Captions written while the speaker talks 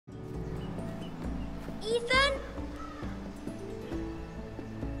Ethan?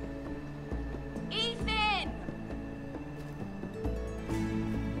 Ethan!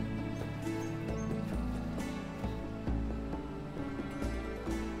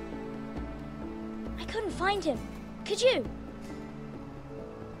 I couldn't find him. Could you?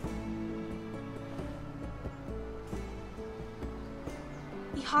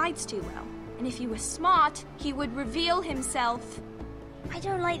 He hides too well, and if he were smart, he would reveal himself. I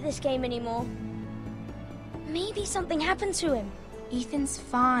don't like this game anymore. Maybe something happened to him. Ethan's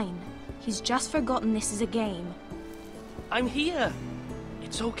fine. He's just forgotten this is a game. I'm here.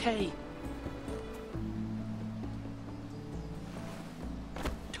 It's okay.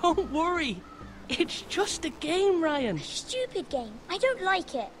 Don't worry. It's just a game, Ryan. Stupid game. I don't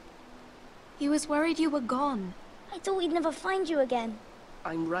like it. He was worried you were gone. I thought we'd never find you again.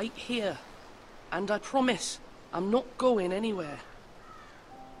 I'm right here. And I promise, I'm not going anywhere.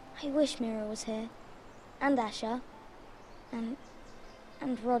 I wish Mira was here. And Asher. And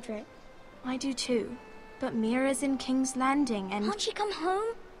Roderick. I do too. But Mira's in King's Landing and... Can't she come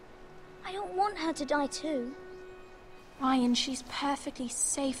home? I don't want her to die too. Ryan, she's perfectly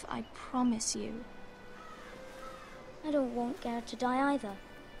safe, I promise you. I don't want Garrett to die either.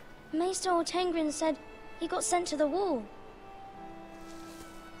 Maester Ortengrin said he got sent to the wall.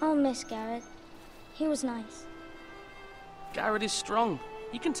 I'll miss Garrett. He was nice. Garrett is strong.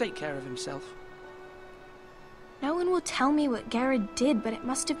 He can take care of himself. No one will tell me what Garrett did, but it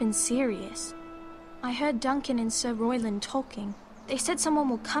must have been serious. I heard Duncan and Sir Royland talking. They said someone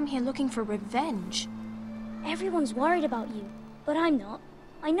will come here looking for revenge. Everyone's worried about you, but I'm not.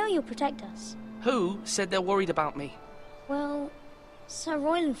 I know you'll protect us. Who said they're worried about me? Well, Sir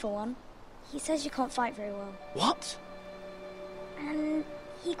Royland for one. He says you can't fight very well. What? And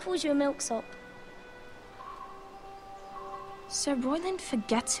he calls you a milksop. Sir Royland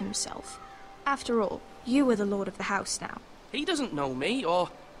forgets himself. After all, you are the lord of the house now. He doesn't know me, or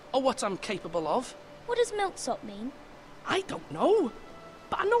what I'm capable of. What does milksop mean? I don't know,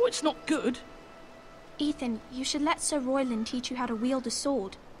 but I know it's not good. Ethan, you should let Sir Royland teach you how to wield a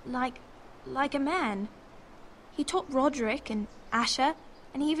sword. Like a man. He taught Roderick and Asher,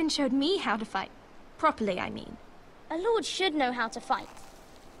 and he even showed me how to fight. Properly, I mean. A lord should know how to fight.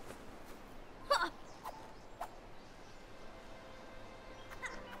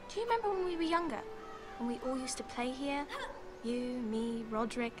 Do you remember when we were younger? When we all used to play here? You, me,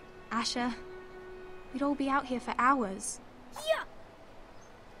 Roderick, Asher. We'd all be out here for hours. Yeah.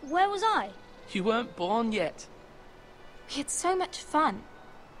 Where was I? You weren't born yet. We had so much fun.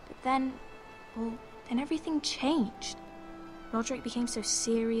 But then, well, then everything changed. Roderick became so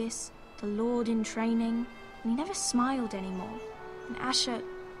serious, the Lord in training, and he never smiled anymore. And Asher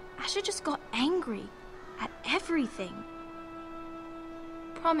just got angry at everything.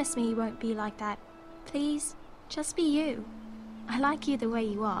 Promise me you won't be like that. Please, just be you. I like you the way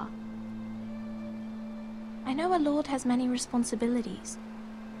you are. I know a lord has many responsibilities,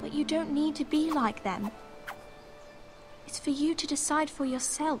 but you don't need to be like them. It's for you to decide for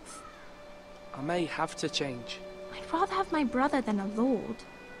yourself. I may have to change. I'd rather have my brother than a lord.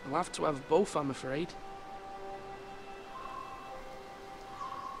 I'll have to have both, I'm afraid.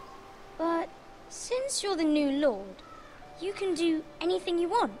 But since you're the new lord, you can do anything you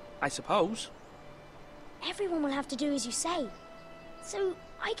want. I suppose. Everyone will have to do as you say. So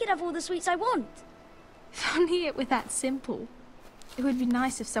I could have all the sweets I want. If only it were that simple. It would be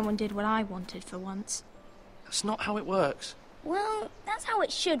nice if someone did what I wanted for once. That's not how it works. Well, that's how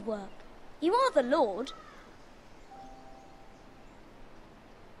it should work. You are the lord.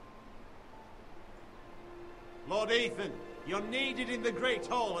 Lord Ethan, you're needed in the Great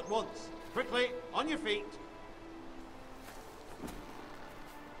Hall at once. Quickly, on your feet.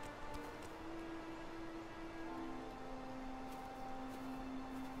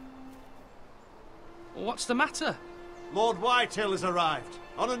 What's the matter? Lord Whitehill has arrived,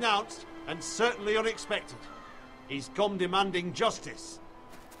 unannounced and certainly unexpected. He's come demanding justice.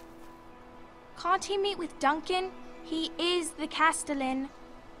 Can't he meet with Duncan? He is the Castellan.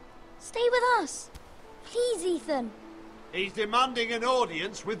 Stay with us. Please, Ethan. He's demanding an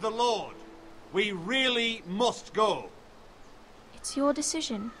audience with the Lord. We really must go. It's your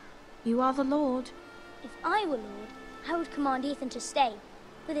decision. You are the lord. If I were lord, I would command Ethan to stay,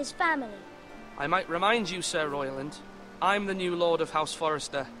 with his family. I might remind you, Sir Royland, I'm the new Lord of House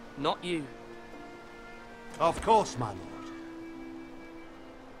Forrester, not you. Of course, my lord.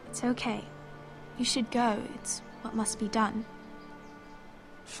 It's okay. You should go. It's what must be done.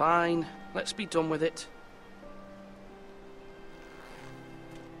 Fine, let's be done with it.